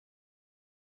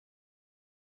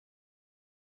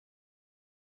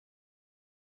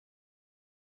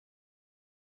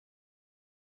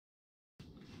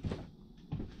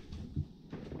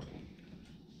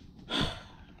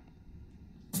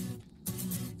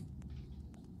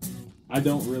I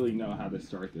don't really know how to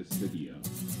start this video.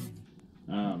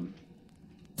 I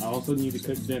also need to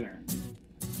cook dinner,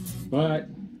 but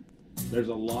there's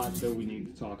a lot that we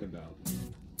need to talk about.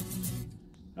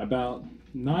 About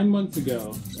 9 months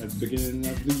ago, at the beginning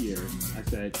of the year, I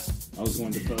said I was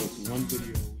going to post one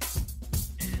video.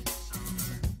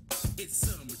 It's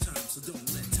summertime, so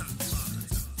don't let time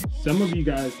fly. Some of you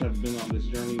guys have been on this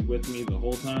journey with me the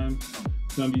whole time.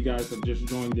 Some of you guys have just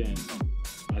joined in.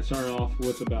 I started off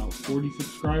with about 40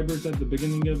 subscribers at the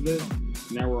beginning of this.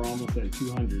 Now we're almost at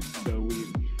 200. So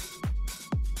we've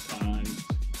times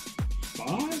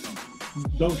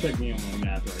 5? Don't check me on my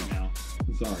math right now.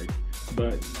 I'm sorry.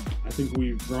 But I think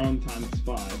we've grown times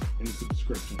 5 in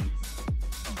subscriptions.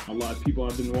 A lot of people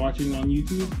have been watching on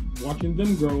YouTube, watching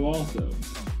them grow also.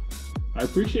 I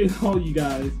appreciate all you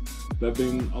guys that have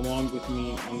been along with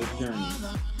me on this journey.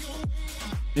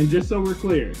 And just so we're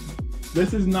clear,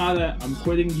 this is not a I'm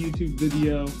quitting YouTube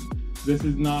video. This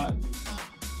is not,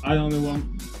 I don't know what,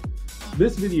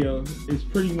 this video is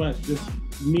pretty much just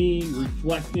me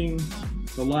reflecting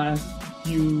the last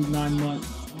few 9 months,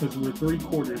 because we're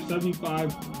 3/4,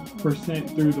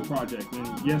 75% through the project.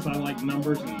 And yes, I like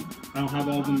numbers, and I don't have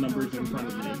all the numbers in front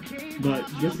of me, but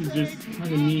this is just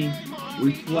kind of me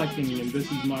reflecting, and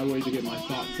this is my way to get my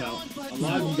thoughts out. A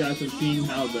lot of you guys have seen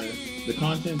how the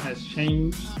content has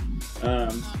changed.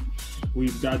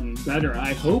 We've gotten better.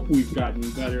 I hope we've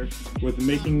gotten better with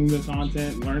making the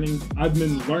content, learning. I've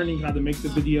been learning how to make the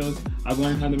videos. I've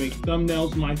learned how to make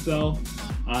thumbnails myself.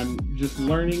 I'm just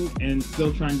learning and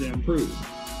still trying to improve.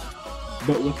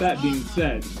 But with that being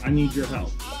said, I need your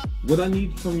help. What I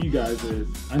need from you guys is,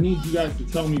 I need you guys to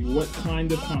tell me what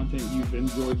kind of content you've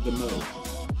enjoyed the most.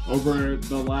 Over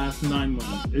the last 9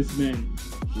 months, it's been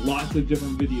lots of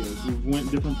different videos. We've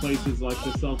went different places like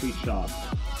the selfie shop.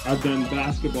 I've done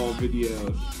basketball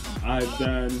videos. I've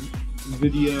done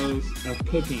videos of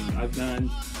cooking. I've done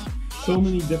so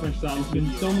many different styles,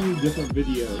 so many different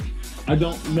videos. I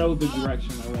don't know the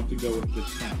direction I want to go with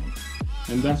this channel.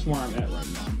 And that's where I'm at right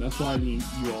now. That's why I need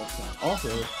you all to. Also,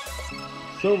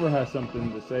 Silver has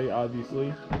something to say,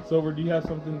 obviously. Silver, do you have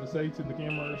something to say to the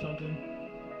camera or something?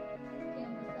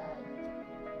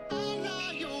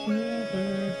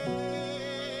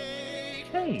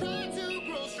 Hey,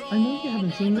 I know you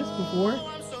haven't seen this before.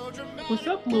 What's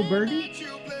up, little birdie?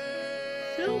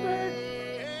 Silver!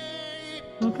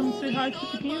 Wanna come say hi to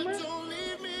the camera?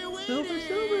 Silver,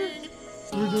 Silver!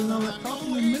 We were doing all that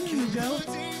talking a minute ago.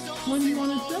 What do you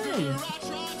want to say?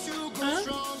 Huh?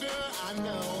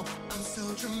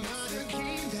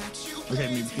 Okay,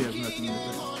 maybe she has nothing to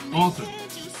say. Also,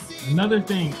 another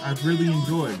thing I've really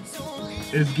enjoyed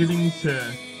is getting to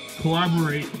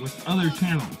collaborate with other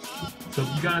channels. So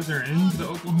if you guys are in the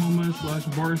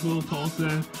Oklahoma/Barstow,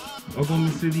 Tulsa,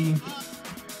 Oklahoma City,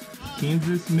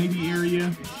 Kansas maybe area,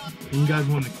 and you guys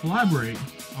want to collaborate,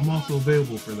 I'm also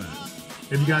available for that.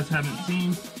 If you guys haven't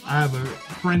seen, I have a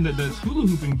friend that does hula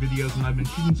hooping videos, and I've been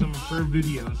shooting some of her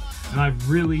videos, and I've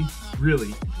really,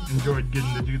 really enjoyed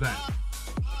getting to do that.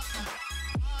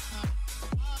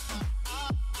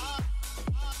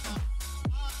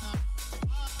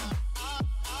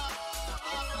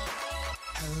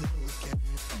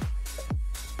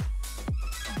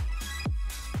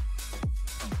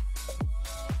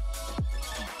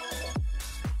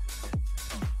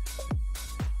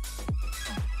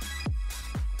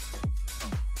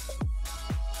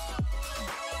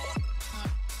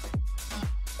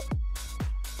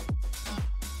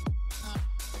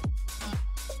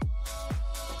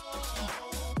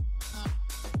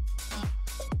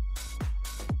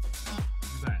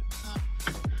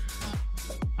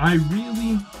 I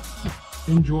really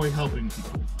enjoy helping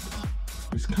people.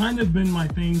 It's kind of been my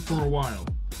thing for a while.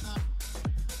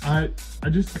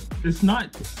 It's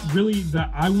not really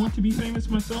that I want to be famous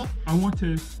myself. I want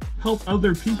to help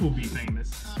other people be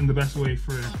famous. And the best way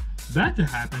for that to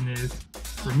happen is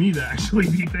for me to actually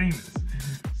be famous.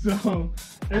 So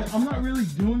I'm not really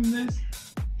doing this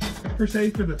per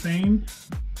se for the fame.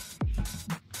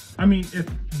 I mean, if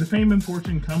the fame and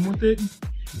fortune come with it,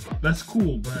 that's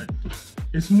cool, but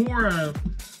it's more of,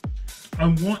 I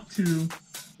want to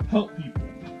help people.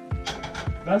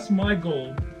 That's my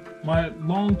goal. My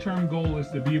long-term goal is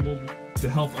to be able to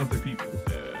help other people.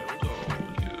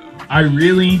 I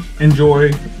really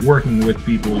enjoy working with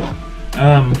people.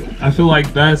 I feel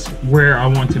like that's where I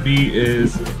want to be,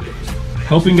 is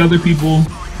helping other people,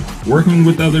 working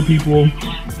with other people,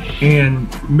 and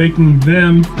making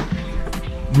them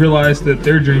realize that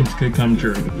their dreams could come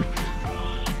true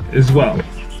as well.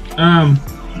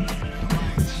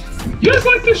 You guys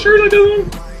like this shirt I got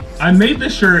on? I made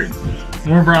this shirt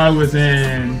whenever I was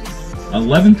in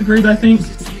 11th grade, I think.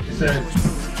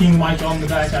 says King Micah on the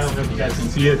back. I don't know if you guys can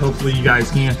see it. Hopefully you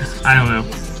guys can. I don't know.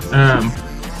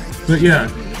 But yeah,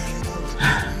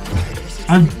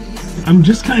 I'm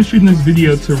just kind of shooting this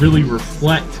video to really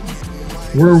reflect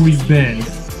where we've been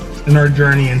in our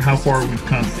journey and how far we've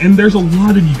come. And there's a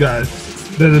lot of you guys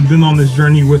that have been on this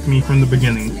journey with me from the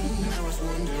beginning.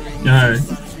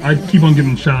 I keep on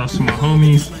giving shout outs to my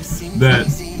homies that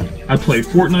I play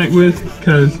Fortnite with,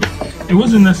 because it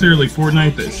wasn't necessarily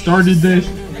Fortnite that started this,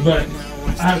 but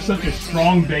I have such a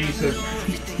strong base of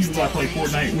people I play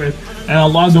Fortnite with, and a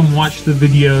lot of them watch the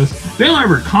videos. They don't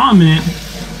ever comment,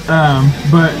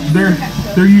 but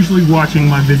they're usually watching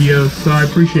my videos, so I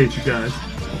appreciate you guys.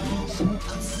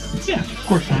 Yeah, of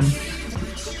course, man.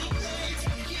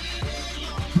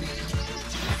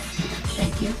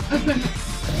 Thank you.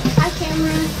 Hi,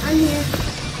 camera. I'm here.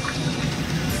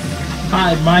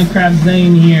 Hi, Minecraft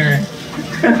Zane here.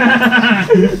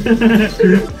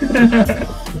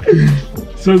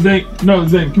 So Zane, come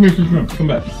here, come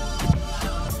back.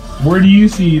 Where do you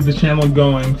see the channel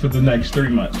going for the next 3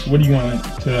 months? What do you want it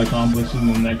to accomplish in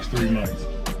the next 3 months?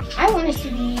 I want us to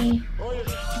be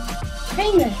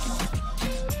famous.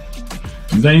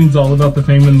 Zane's all about the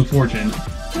fame and the fortune.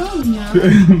 Oh no.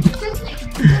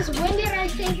 Since when did I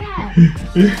say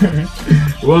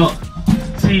that? Well,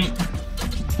 see,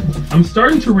 I'm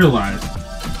starting to realize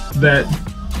that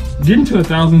getting to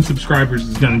 1,000 subscribers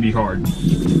is going to be hard.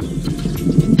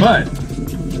 But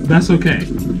that's okay.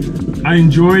 I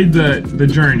enjoyed the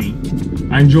journey.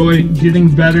 I enjoy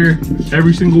getting better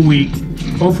every single week.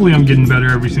 Hopefully I'm getting better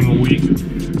every single week.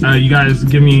 You guys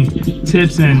give me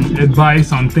tips and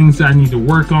advice on things that I need to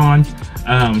work on,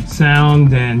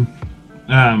 sound and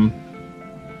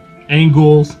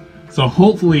angles. So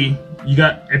hopefully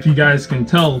if you guys can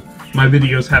tell, my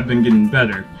videos have been getting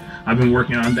better. I've been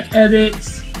working on the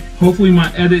edits. Hopefully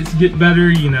my edits get better,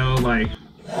 you know, like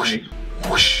whoosh,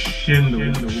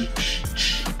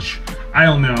 I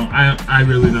don't know. I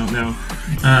really don't know.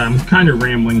 I'm kind of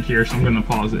rambling here, so I'm gonna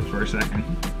pause it for a second.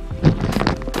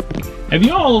 Have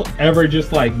you all ever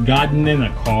just like gotten in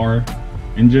a car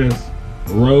and just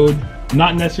rode,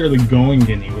 not necessarily going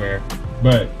anywhere,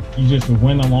 but you just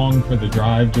went along for the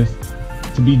drive just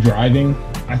to be driving?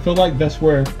 I feel like that's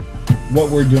what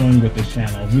we're doing with this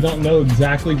channel. We don't know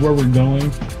exactly where we're going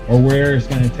or where it's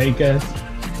going to take us,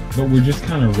 but we're just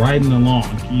kind of riding along,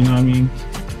 you know what I mean?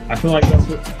 I feel like that's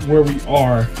where we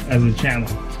are as a channel.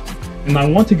 And I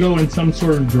want to go in some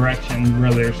sort of direction,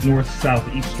 whether it's north, south,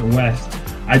 east, or west.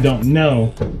 I don't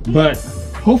know, but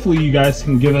hopefully you guys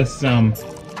can give us some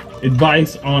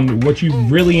advice on what you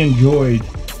really enjoyed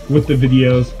with the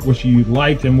videos, what you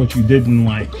liked and what you didn't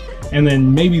like. And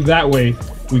then maybe that way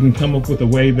we can come up with a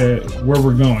way where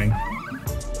we're going.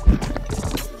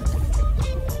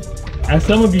 As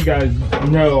some of you guys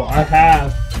know, I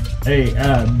have a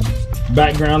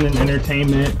background in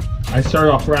entertainment. I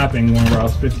started off rapping whenever I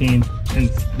was 15, and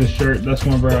the shirt, that's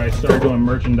whenever I started doing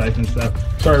merchandise and stuff.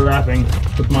 Started rapping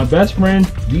with my best friend,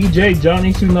 DJ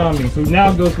Johnny Tsunami, who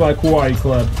now goes by Kawaii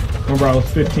Club, whenever I was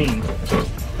 15.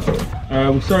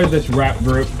 We started this rap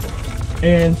group,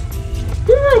 and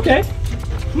we were okay.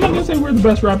 I'm not gonna say we're the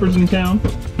best rappers in town,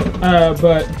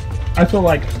 but I feel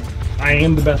like I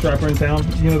am the best rapper in town.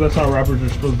 You know, that's how rappers are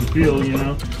supposed to feel, you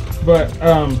know? But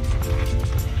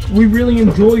we really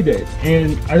enjoyed it,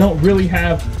 and I don't really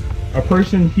have a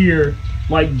person here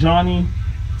like Johnny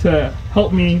to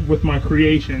help me with my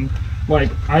creation.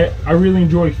 Like, I really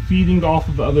enjoy feeding off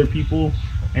of other people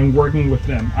and working with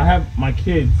them. I have my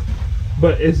kids,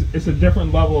 but it's a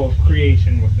different level of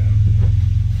creation with them.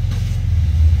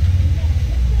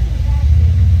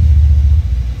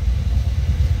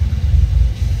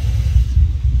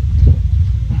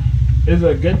 Is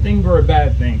a good thing or a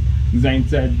bad thing? Zane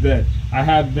said that I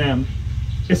have them.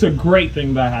 It's a great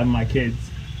thing that I have my kids,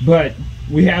 but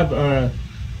we have a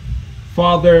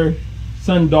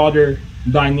father-son-daughter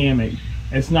dynamic.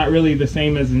 It's not really the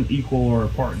same as an equal or a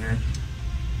partner.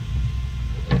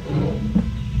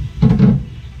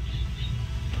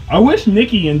 I wish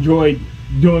Nikki enjoyed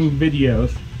doing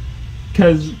videos,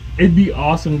 because it'd be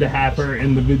awesome to have her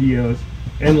in the videos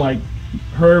and like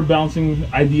her bouncing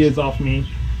ideas off me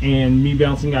and me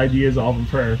bouncing ideas off of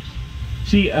her.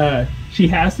 She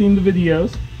has seen the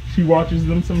videos. She watches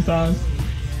them sometimes.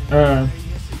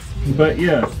 But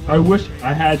yeah, I wish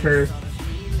I had her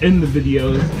in the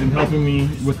videos and helping me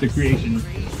with the creation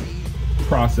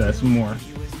process more.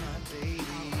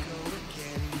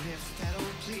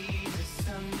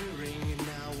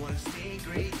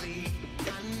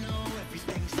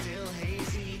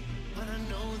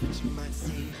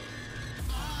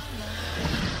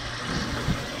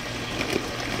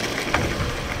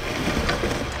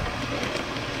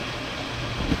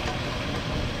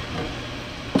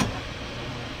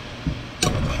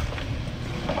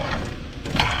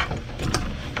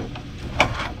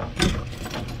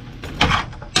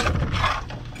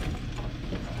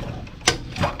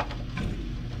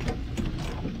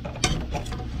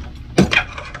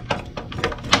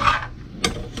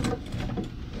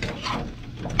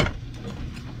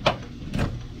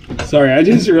 Sorry, I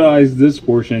just realized this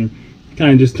portion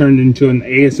kind of just turned into an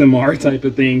ASMR type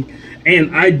of thing,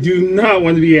 and I do not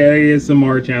want to be an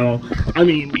ASMR channel. I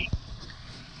mean,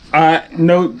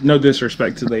 no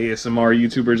disrespect to the ASMR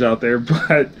YouTubers out there,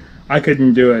 but I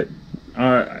couldn't do it.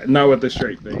 Not with a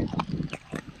straight face.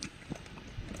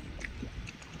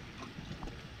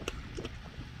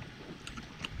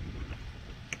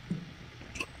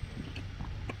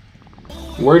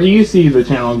 Where do you see the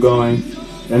channel going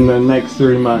in the next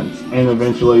 3 months and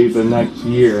eventually the next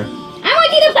year? I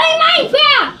want you to play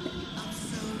Minecraft!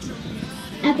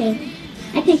 Okay,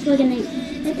 I think we're gonna,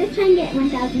 let's just try and get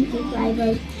 1,000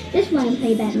 subscribers. Just one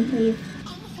play button, please.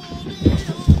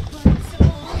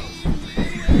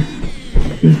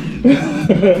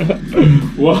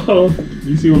 Well,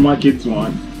 you see what my kids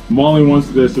want. Molly wants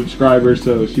the subscribers,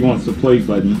 so she wants the play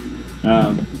button.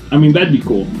 I mean, that'd be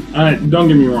cool. Don't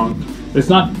get me wrong. That's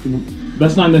not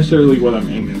necessarily what I'm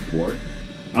aiming for.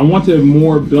 I want to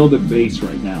more build a base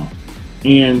right now.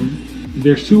 And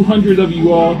there's 200 of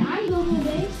you all.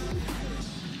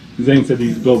 Zane said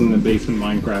he's building a base in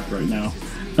Minecraft right now.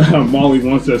 Molly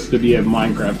wants us to be a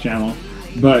Minecraft channel.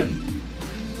 But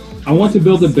I want to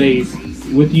build a base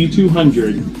with you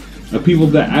 200 of people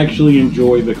that actually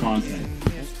enjoy the content.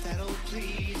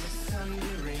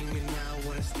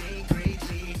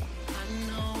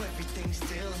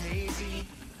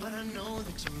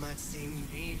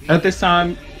 At this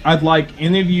time, I'd like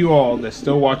any of you all that's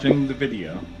still watching the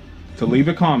video to leave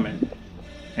a comment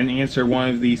and answer one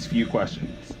of these few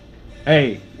questions.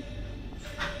 A,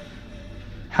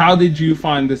 how did you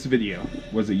find this video?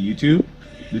 Was it YouTube?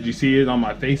 Did you see it on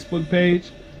my Facebook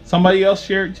page? Somebody else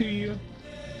share it to you?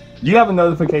 Do you have a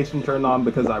notification turned on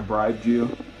because I bribed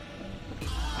you?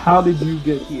 How did you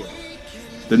get here?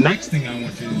 The next thing I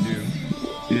want you to do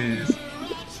is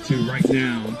to write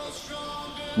down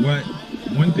what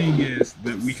one thing is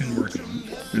that we can work on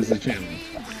as a channel.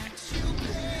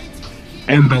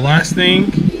 And the last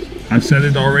thing, I've said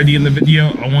it already in the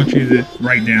video, I want you to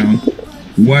write down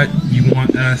what you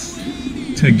want us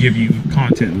to give you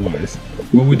content-wise.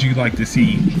 What would you like to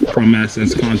see from us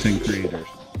as content creators?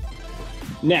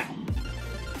 Now,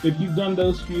 if you've done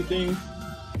those few things,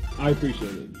 I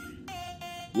appreciate it.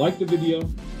 Like the video,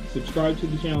 subscribe to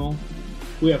the channel.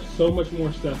 We have so much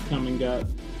more stuff coming up.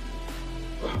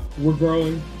 We're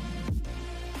growing.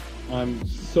 I'm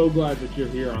so glad that you're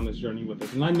here on this journey with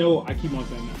us. And I know I keep on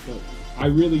saying that, but I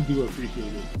really do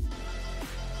appreciate it.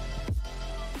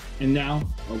 And now,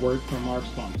 a word from our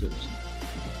sponsors.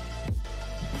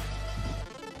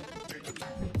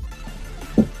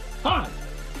 Hi!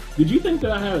 Did you think that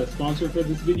I had a sponsor for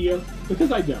this video?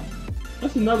 Because I don't.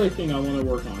 That's another thing I want to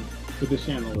work on with this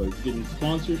channel, is getting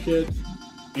sponsorships.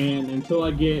 And until I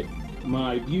get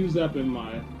my views up and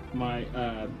my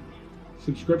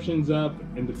subscriptions up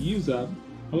and the views up,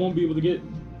 I won't be able to get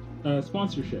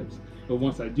sponsorships. But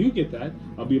once I do get that,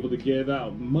 I'll be able to give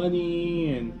out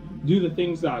money and do the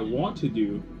things that I want to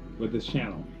do with this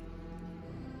channel.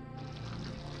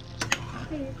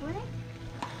 Are you recording?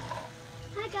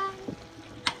 Hi guys.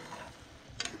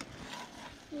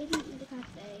 We didn't eat the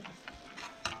cocktail.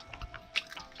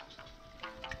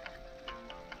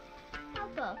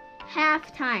 Helper.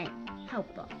 Halftime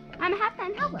helper. I'm a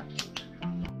halftime helper.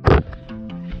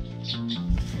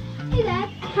 Hey Dad,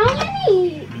 how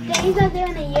many days are there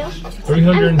in a year?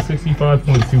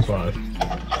 365.25.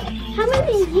 How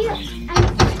many years?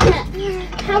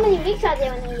 How many weeks are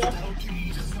there in a year?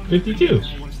 52. That's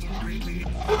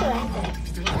what I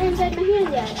said. I haven't tried my hand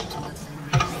yet.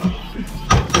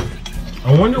 I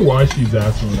wonder why she's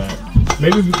asking that.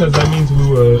 Maybe because that means we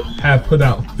will have put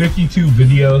out 52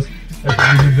 videos at the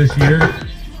end of this year,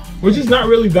 which is not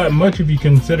really that much if you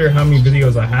consider how many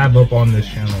videos I have up on this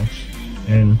channel.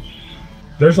 And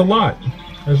there's a lot.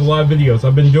 There's a lot of videos.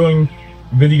 I've been doing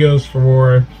videos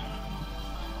for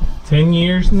 10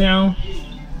 years now.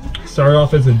 Started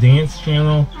off as a dance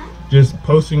channel, just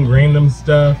posting random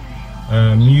stuff,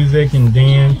 music and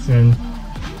dance, and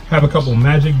have a couple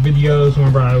magic videos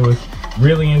whenever I was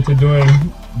really into doing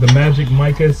the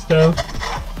kingmicah stuff.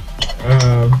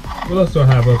 What else do I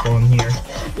have up on here?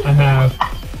 I have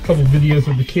a couple videos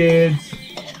with the kids,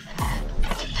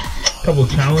 a couple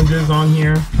challenges on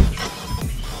here.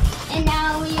 And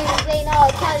now we are doing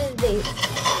all challenges.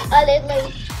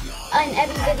 Literally on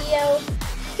every video.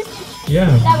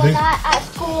 Yeah. That we're not at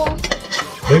school.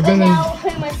 They've been now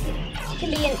pretty much can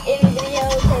be in every video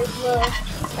because we're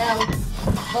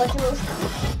virtual school.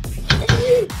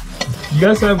 You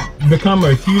guys have become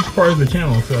a huge part of the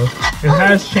channel, so it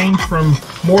has changed from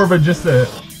more of just a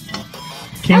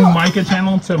kingmicah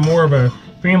channel to more of a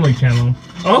family channel.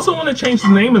 I also want to change the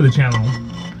name of the channel.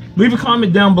 Leave a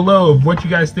comment down below of what you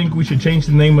guys think we should change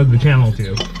the name of the channel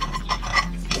to.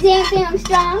 Zam Fam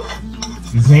Strong.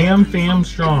 Zam Fam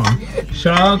Strong.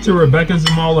 Shout out to Rebecca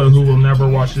Zamalo, who will never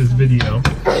watch this video.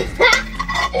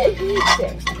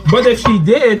 But if she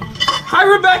did, hi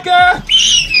Rebecca!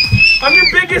 I'm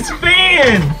your biggest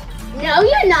fan! No,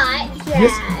 you're not.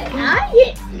 Yes.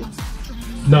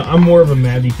 No, I'm more of a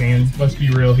Maddie fan. Let's be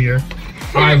real here.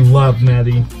 I love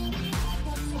Maddie.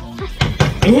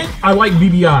 And I like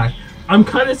BBI. I'm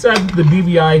kind of sad that the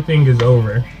BBI thing is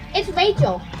over. It's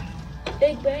Rachel.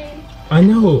 Big brain. I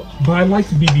know, but I like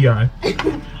the BBI.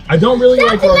 I don't really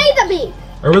like.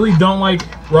 I really don't like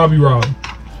Robbie Rob.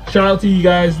 Shout out to you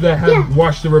guys that have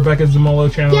watched the Rebecca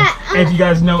Zamolo channel. Yeah, and if you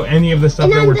guys know any of the stuff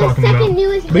that we're talking about,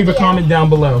 leave a comment down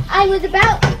below. I was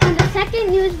about on the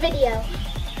second news video.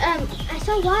 I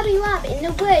saw Robbie Rob in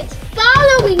the woods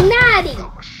following Maddie.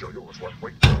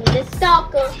 The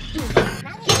stalker.